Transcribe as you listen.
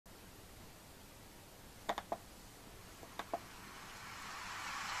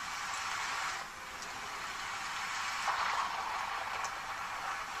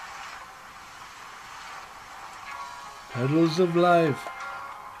Petals of life,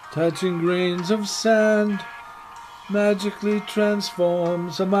 touching grains of sand, magically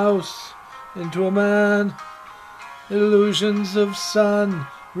transforms a mouse into a man. Illusions of sun,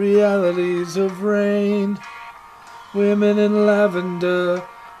 realities of rain, women in lavender,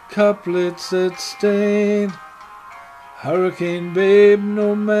 couplets that stain. Hurricane babe,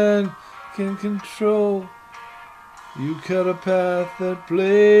 no man can control. You cut a path that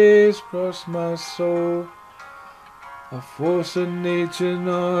plays across my soul. A force of nature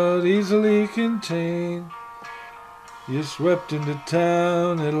not easily contained. You're swept into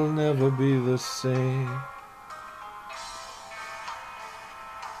town, it'll never be the same.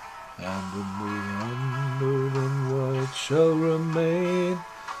 And in the unknown what shall remain?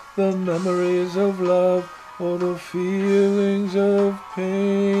 The memories of love or the feelings of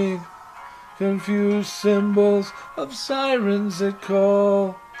pain? Confused symbols of sirens that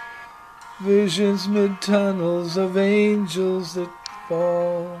call, visions mid-tunnels of angels that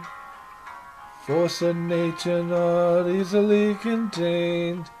fall. Force of nature not easily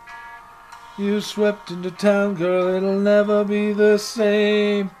contained. You swept into town, girl, it'll never be the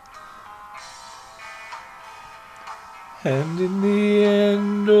same. And in the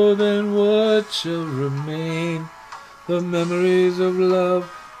end, oh then what shall remain? The memories of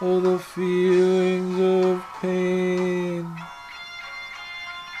love or the feelings of pain?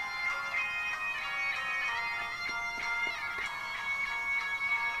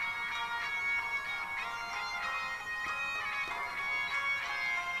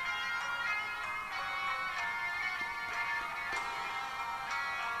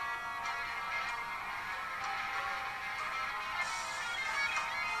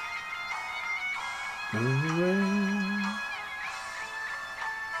 In the rain,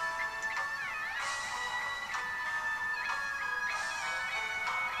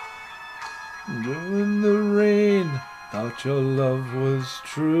 go in the rain, thought your love was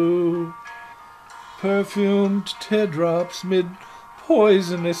true. Perfumed teardrops mid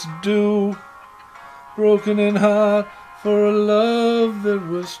poisonous dew. Broken in heart for a love that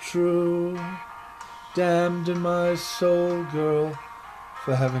was true. Damned in my soul, girl,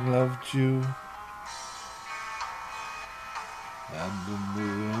 for having loved you. And in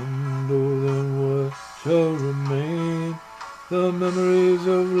the end, oh then what shall remain? The memories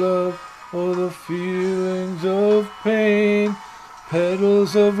of love or the feelings of pain?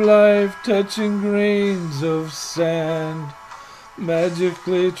 Petals of life touching grains of sand,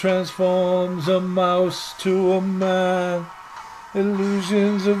 magically transforms a mouse to a man.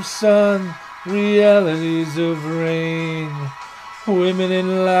 Illusions of sun, realities of rain, women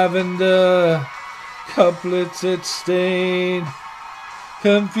in lavender, couplets that stain.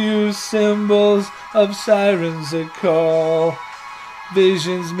 Confused symbols of sirens that call,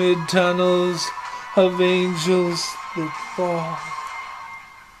 visions mid-tunnels of angels that fall.